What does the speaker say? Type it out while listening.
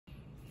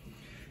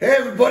Hey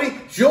everybody,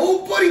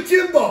 Joe Buddy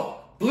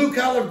Jimbo, Blue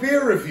Collar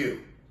Beer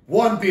Review.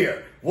 One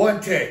beer,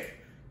 one take.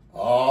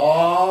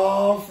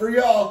 All for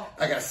y'all.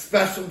 I got a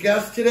special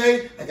guest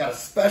today. I got a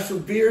special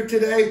beer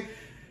today.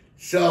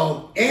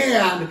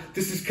 And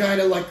this is kind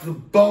of like the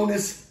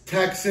bonus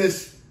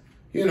Texas,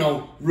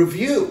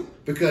 review,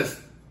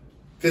 because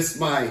this is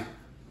my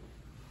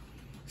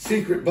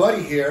secret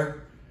buddy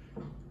here,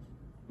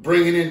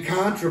 bringing in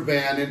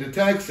contraband into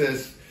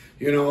Texas.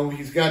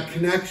 He's got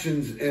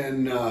connections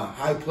in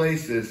high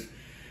places,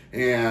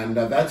 and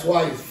that's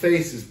why his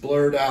face is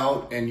blurred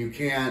out, and you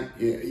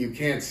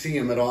can't see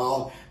him at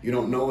all. You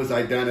don't know his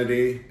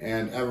identity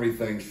and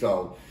everything.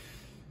 So,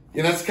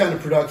 that's the kind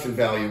of production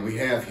value we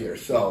have here.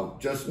 So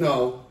just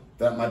know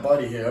that my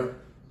buddy here,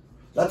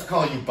 let's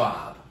call you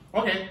Bob.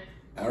 Okay.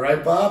 All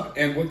right, Bob.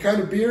 And what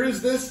kind of beer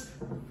is this?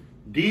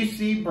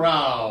 DC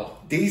Brau.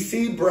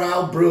 DC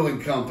Brau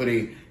Brewing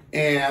Company,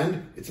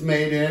 and it's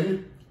made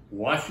in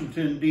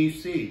Washington,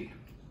 D.C.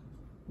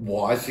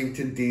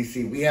 Washington,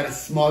 D.C. We had to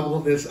smuggle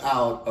this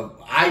out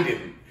of... I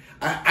didn't.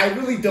 I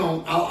really don't.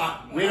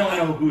 We don't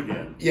know who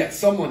did. Yeah,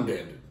 someone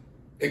did.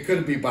 It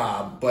couldn't be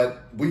Bob,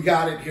 but we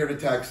got it here to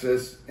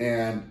Texas,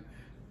 and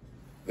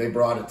they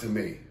brought it to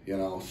me,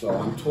 So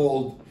I'm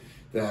told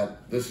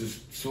that this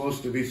is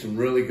supposed to be some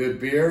really good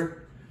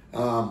beer.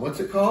 What's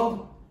it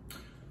called?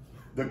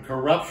 The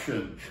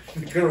Corruption.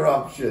 The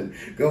Corruption.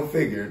 Go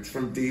figure. It's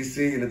from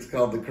D.C., and it's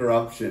called The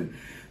Corruption.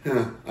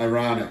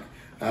 Ironic.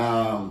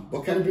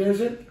 What kind of beer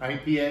is it?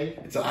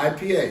 IPA. It's an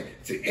IPA.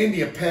 It's an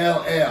India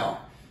Pale Ale.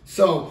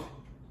 So,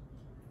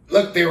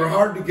 look, they were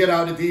hard to get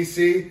out of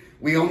D.C.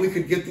 We only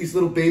could get these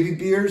little baby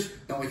beers,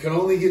 and we could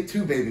only get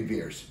 2 baby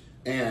beers.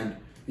 And,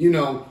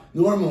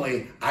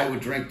 normally I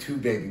would drink 2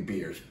 baby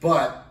beers,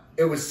 but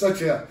it was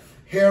such a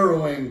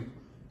harrowing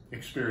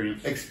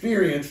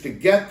experience to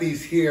get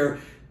these here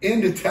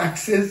into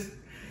Texas,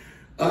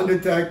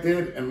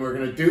 undetected, and we're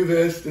going to do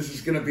this. This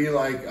is going to be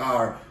like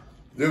our...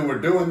 Dude, we're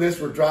doing this,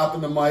 we're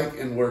dropping the mic,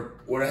 and we're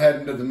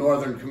heading to the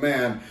Northern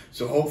Command,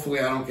 so hopefully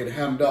I don't get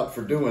hemmed up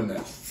for doing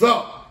this.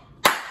 So,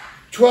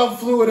 12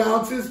 fluid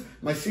ounces.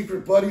 My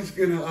secret buddy's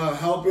going to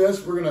help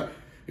us. We're going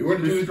to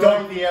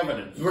destroy the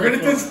evidence. We're going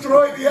to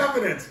destroy the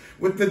evidence.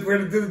 We're going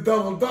to do the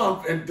double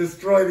dump and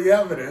destroy the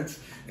evidence.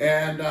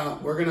 And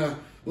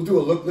we'll do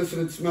a look, listen,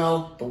 and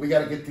smell, but we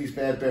got to get these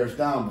bad bears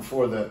down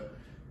before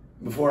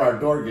our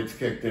door gets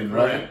kicked in,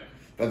 right?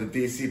 By the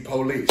DC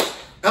police.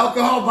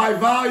 Alcohol by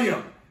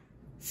volume.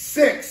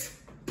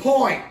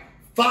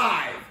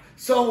 6.5.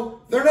 So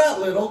they're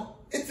not little.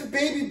 It's a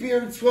baby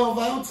beer, it's 12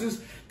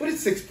 ounces, but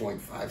it's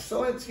 6.5.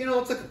 So it's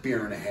it's like a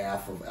beer and a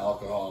half of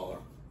alcohol.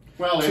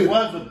 Well, it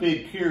was a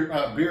big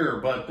beer,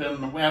 but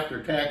then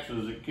after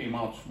taxes, it came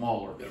out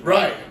smaller.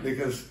 Right,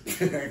 because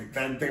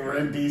then they were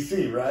in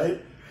DC,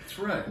 right? That's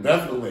right.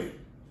 Definitely.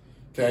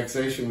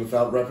 Taxation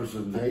without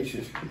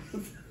representation.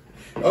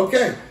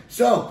 Okay,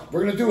 so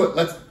we're gonna do it.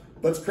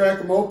 Let's crack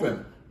them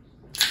open.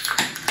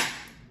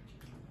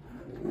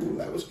 Ooh,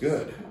 that was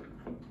good.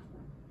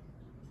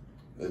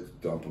 Let's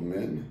dump them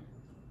in.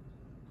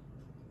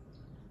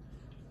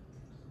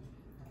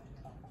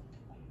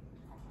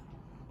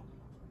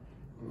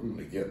 I'm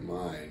gonna get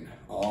mine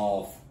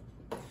all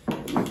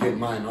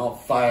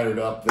fired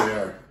up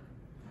there.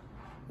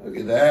 Look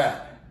at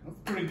that. That's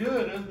pretty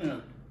good, isn't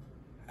it?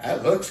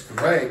 That looks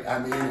great. I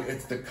mean,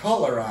 it's the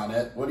color on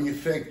it. What do you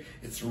think?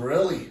 It's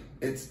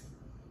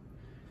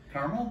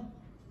caramel?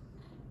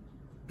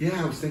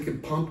 Yeah, I was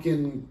thinking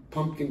pumpkin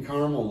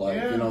caramel, like,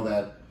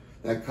 yeah.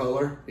 That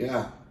color.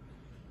 Yeah.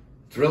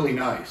 It's really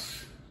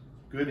nice.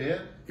 Good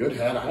head. Good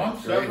head on it. Won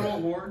several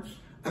awards.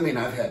 I mean,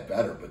 I've had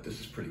better, but this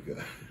is pretty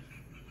good.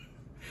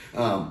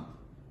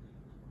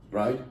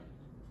 Right?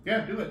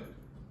 Yeah, do it.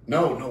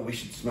 No, we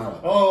should smell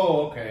it.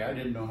 Oh, okay. I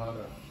didn't know how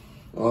to.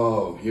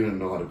 Oh, you didn't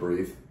know how to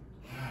breathe.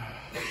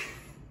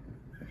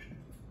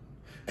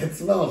 It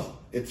smells.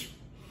 It's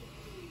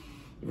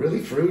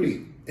really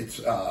fruity.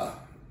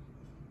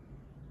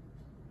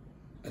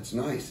 It's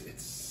nice.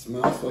 It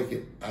smells like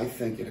it. I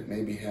think it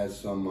maybe has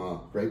some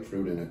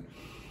grapefruit in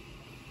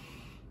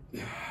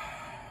it.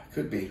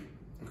 Could be.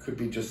 It could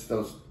be just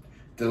those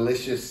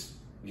delicious,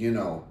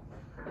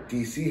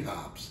 DC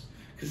hops.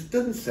 Because it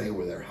doesn't say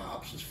where their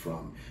hops is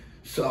from.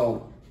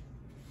 So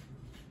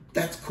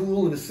that's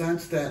cool in the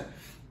sense that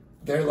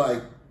they're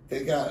like,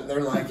 yeah,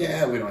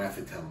 we don't have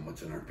to tell them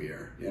what's in our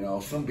beer.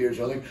 Some beers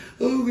are like,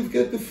 oh, we've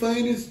got the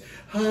finest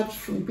hops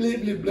from blah,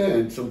 blah, blah.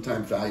 And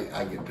sometimes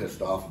I get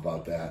pissed off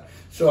about that.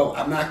 So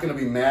I'm not going to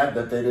be mad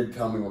that they didn't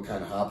tell me what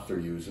kind of hops they're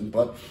using,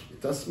 but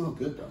it does smell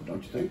good though,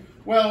 don't you think?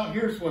 Well,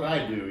 here's what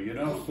I do,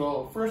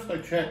 So first I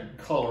check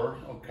color,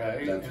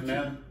 okay, and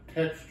then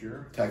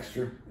texture.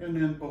 Texture. And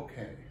then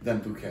bouquet. Then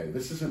bouquet.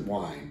 This isn't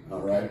wine, all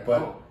right? Okay.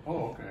 But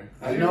okay.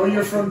 I know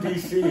you're from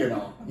DC,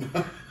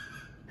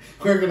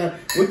 We're gonna.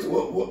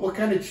 What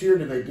kind of cheer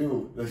do they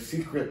do? The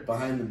secret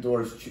behind the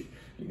doors,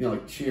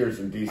 like cheers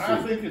in DC.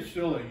 I think it's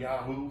still a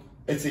Yahoo.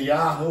 It's a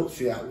Yahoo.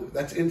 See,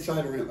 that's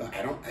insider.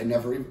 I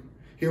never even.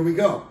 Here we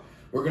go.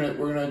 We're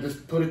gonna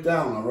just put it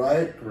down. All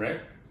right.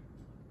 Correct.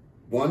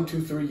 1,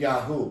 2, 3,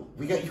 Yahoo.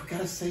 You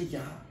gotta say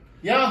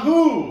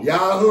Yahoo!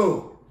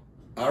 Yahoo.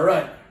 All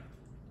right.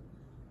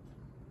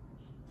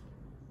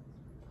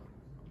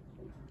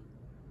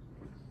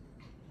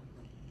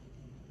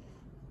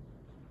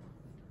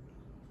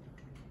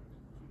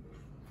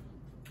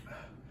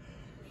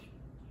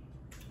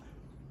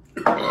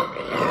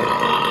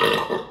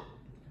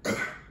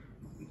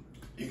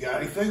 You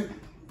got anything?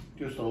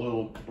 Just a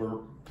little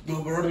burp.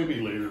 Little burp?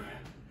 Maybe later.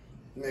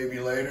 Maybe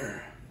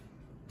later.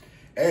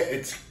 Hey,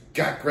 it's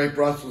got great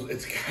Brussels.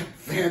 It's got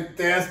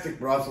fantastic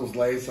Brussels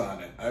lace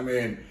on it. I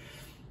mean,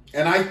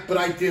 I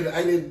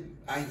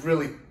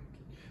really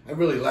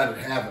let it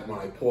have it when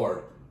I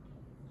poured.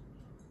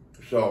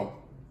 So,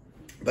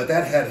 but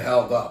that head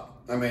held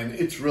up. I mean,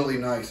 it's really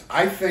nice.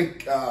 I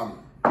think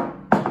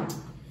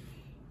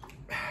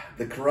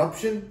the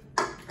corruption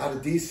out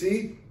of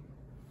DC,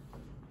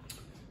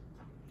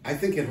 I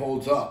think it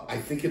holds up. I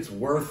think it's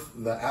worth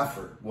the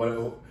effort.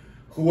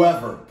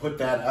 Whoever put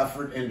that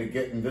effort into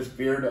getting this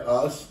beer to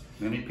us.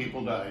 Many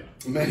people died.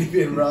 Many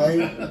people,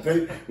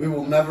 right? We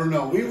will never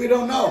know. We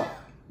don't know.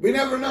 We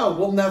never know.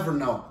 We'll never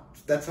know.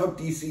 That's how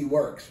DC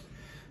works.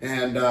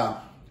 And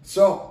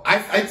so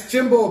it's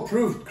Jimbo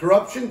approved.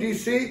 Corruption,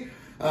 DC,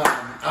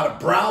 out of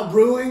Brau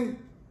Brewing,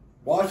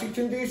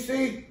 Washington,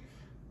 DC.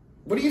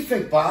 What do you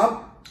think,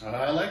 Bob?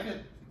 I like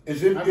it.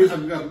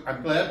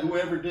 I'm glad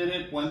whoever did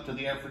it went to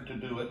the effort to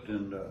do it.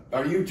 And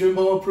are you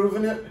Jimbo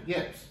approving it?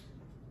 yes.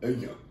 There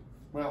you go.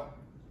 Well,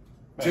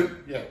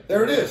 Jim, yeah.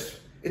 There it is.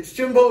 It's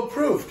Jimbo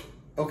approved,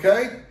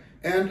 okay?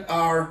 And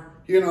our,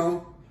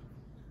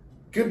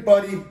 good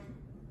buddy,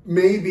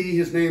 maybe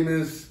his name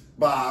is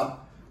Bob.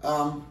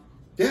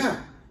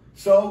 Yeah.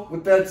 So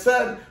with that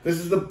said, this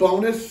is the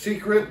bonus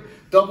secret,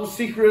 double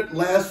secret,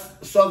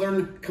 last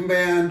Southern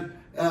Command,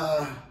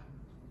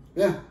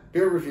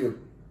 beer review.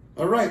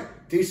 All right,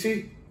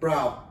 DC,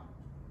 Brau.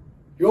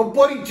 Your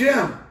buddy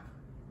Jim.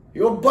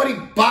 Your buddy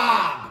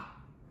Bob.